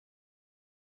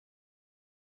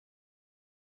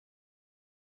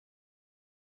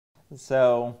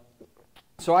So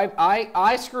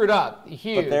I screwed up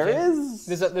huge. But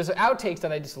there's outtakes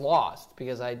that I just lost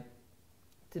because I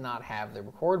did not have the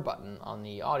record button on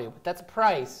the audio. But that's a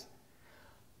price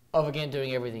of, again,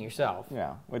 doing everything yourself.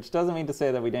 Yeah, which doesn't mean to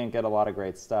say that we didn't get a lot of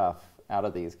great stuff out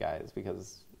of these guys,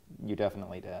 because you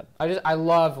definitely did. I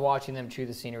loved watching them chew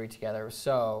the scenery together. It was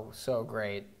so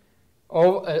great.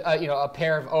 A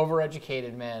pair of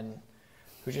overeducated men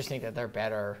who just think that they're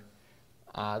better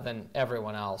than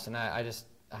everyone else, and I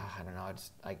don't know.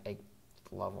 I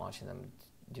love watching them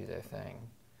do their thing.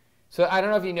 So I don't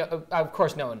know if you know. Of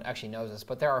course, no one actually knows this,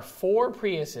 but there are 4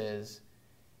 Priuses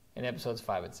in episodes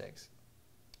 5 and 6.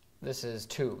 This is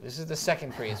 2. This is the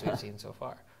second Prius we've seen so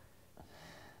far.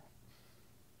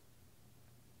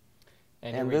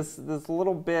 And this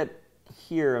little bit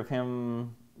here of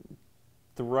him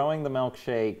throwing the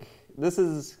milkshake. This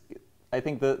is, I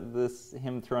think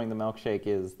him throwing the milkshake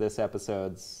is this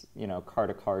episode's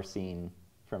car-to-car scene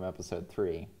from episode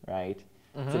 3, right?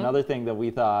 Mm-hmm. It's another thing that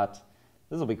we thought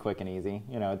this will be quick and easy.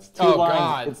 It's 2 lines.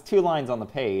 God. It's 2 lines on the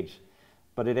page,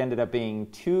 but it ended up being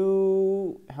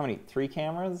 3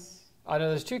 cameras? I know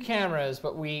there's 2 cameras,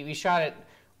 but we shot it.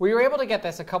 We were able to get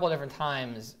this a couple of different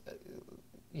times.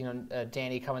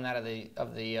 Danny coming out of the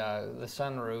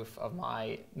sunroof of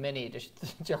my Mini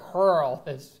to hurl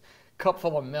his cup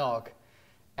full of milk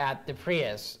at the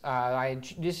Prius.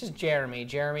 This is Jeremy.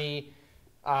 Jeremy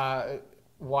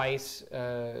Weiss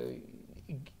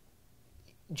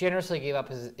generously gave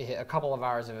up a couple of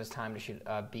hours of his time to shoot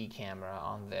a B camera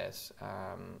on this.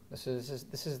 This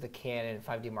is the Canon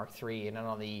 5D Mark III, and then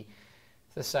on the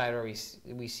side where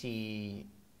we see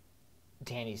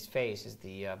Danny's face is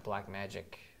the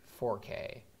Blackmagic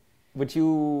 4K. Which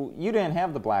you didn't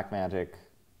have the Blackmagic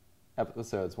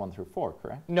episodes 1 through 4,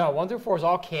 correct? No, 1 through 4 is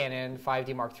all Canon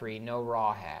 5D Mark III, no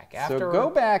RAW hack. So go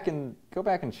back and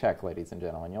check, ladies and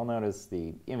gentlemen. You'll notice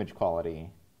the image quality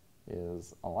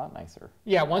is a lot nicer.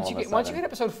 Yeah, once you get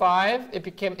episode 5, it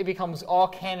becomes all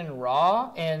Canon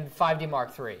RAW and 5D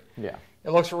Mark III. Yeah.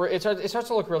 It starts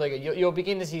to look really good. You'll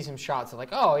begin to see some shots of like,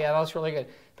 oh yeah, that looks really good.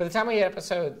 By the time we get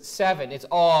episode 7, it's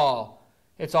all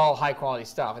high quality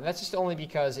stuff, and that's just only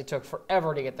because it took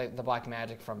forever to get the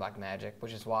Blackmagic from Blackmagic,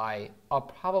 which is why I'll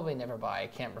probably never buy a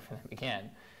camera from them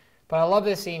again. But I love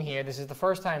this scene here. This is the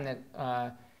first time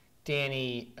that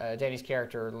Danny's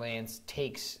character Lance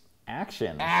takes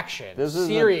action. This is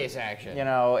serious action.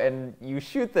 And you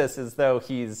shoot this as though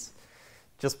he's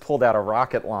just pulled out a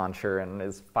rocket launcher and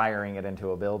is firing it into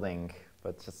a building,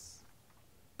 but just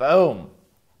boom,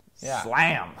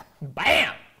 slam,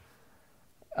 bam.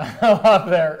 I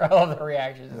love the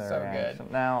reactions. It's so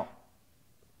good. Now,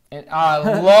 and I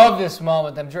love this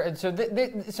moment.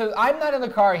 So I'm not in the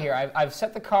car here. I've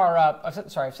set the car up. I've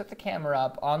set the camera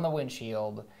up on the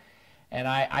windshield, and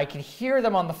I can hear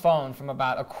them on the phone from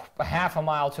about a half a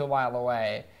mile to a mile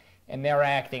away, and they're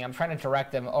acting. I'm trying to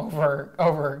direct them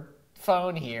over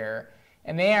phone here,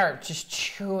 and they are just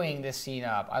chewing this scene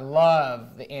up. I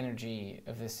love the energy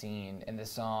of this scene and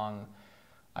this song.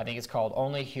 I think it's called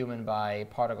Only Human by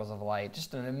Particles of Light.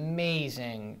 Just an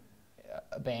amazing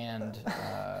band.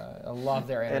 I love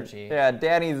their energy.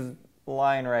 Danny's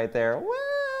line right there.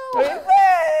 Well,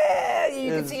 you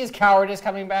can see his cowardice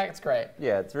coming back. It's great.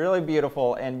 Yeah, it's really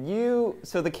beautiful. And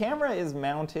so the camera is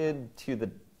mounted to the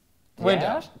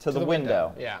window. To the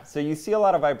window. Yeah. So you see a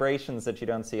lot of vibrations that you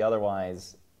don't see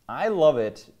otherwise. I love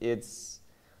it.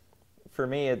 For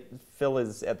me, Phil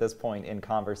is at this point in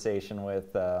conversation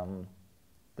with The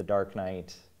Dark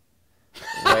Knight,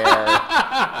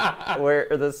 where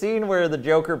the scene where the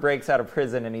Joker breaks out of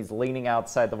prison and he's leaning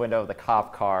outside the window of the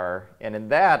cop car, and in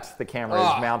that the camera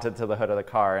is mounted to the hood of the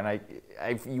car, and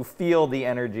you feel the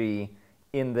energy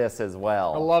in this as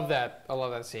well. I love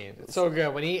that scene. It's so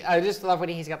good. I just love when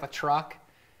he's got the truck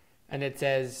and it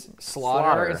says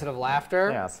slaughter instead of laughter.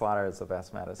 Yeah, slaughter is the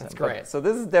best medicine. That's great. So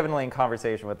this is definitely in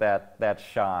conversation with that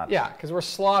shot. Yeah, because we're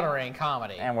slaughtering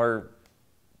comedy. And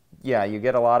you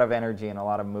get a lot of energy and a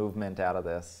lot of movement out of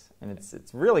this. And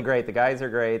it's really great. The guys are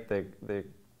great. The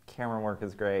camera work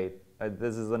is great.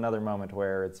 This is another moment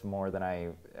where it's more than I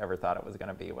ever thought it was going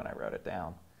to be when I wrote it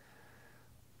down.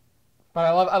 But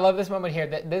I love this moment here.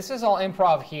 This is all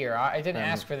improv here. I didn't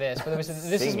ask for this, but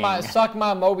this is my suck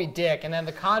my Moby Dick, and then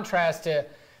the contrast to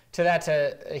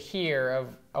here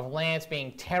of Lance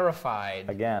being terrified.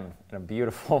 Again, in a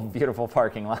beautiful, beautiful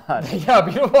parking lot. Yeah, a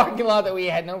beautiful parking lot that we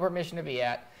had no permission to be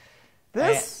at.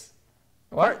 This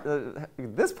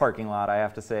parking lot, I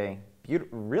have to say,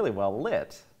 really well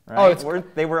lit.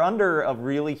 Right? They were under a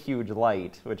really huge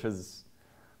light, which was,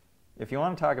 if you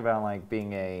want to talk about like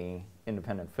being a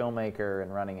independent filmmaker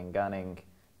and running and gunning,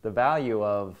 the value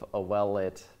of a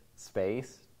well-lit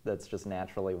space that's just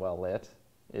naturally well lit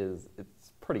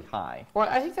it's pretty high. Well,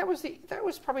 I think that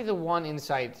was probably the one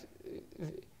insight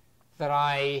that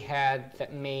I had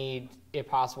that made it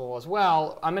possible as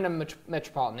well. I'm in a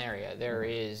metropolitan area. There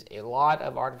is a lot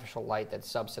of artificial light that's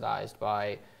subsidized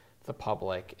by the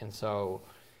public, and so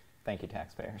Thank you,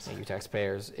 taxpayers. Thank you,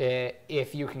 taxpayers.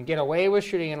 If you can get away with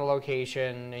shooting in a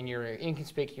location and you're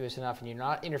inconspicuous enough and you're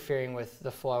not interfering with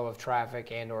the flow of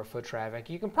traffic and or foot traffic,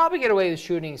 you can probably get away with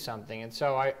shooting something. And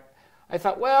so I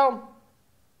thought, well,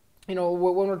 you know,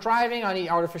 when we're driving, I need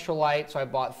artificial light, so I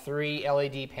bought 3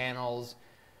 LED panels.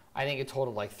 I think it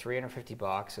totaled like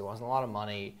 $350. It wasn't a lot of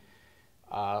money.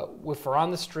 If we're on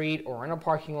the street or in a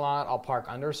parking lot, I'll park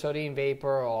under sodium vapor,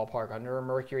 or I'll park under a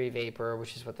mercury vapor,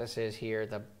 which is what this is here.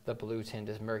 The blue tint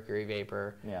is mercury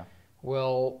vapor. Yeah.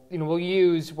 We'll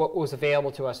use what was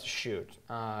available to us to shoot,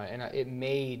 and it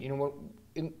made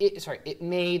it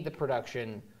made the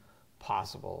production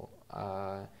possible.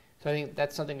 So I think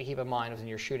that's something to keep in mind when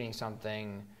you're shooting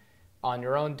something on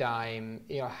your own dime.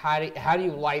 You know, how do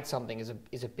you light something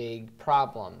is a big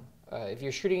problem. If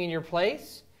you're shooting in your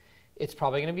place, it's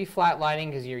probably going to be flat lighting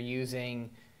because you're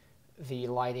using the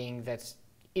lighting that's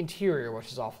interior,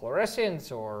 which is all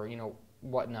fluorescence or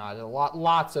whatnot.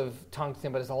 Lots of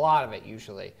tungsten, but there's a lot of it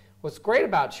usually. What's great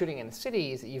about shooting in the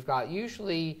city is that you've got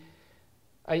usually,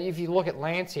 if you look at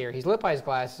Lance here, he's lit by his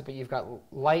glasses, but you've got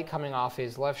light coming off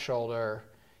his left shoulder.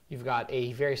 You've got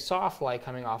a very soft light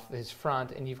coming off his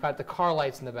front, and you've got the car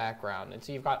lights in the background. And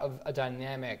so you've got a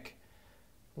dynamic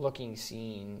looking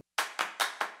scene.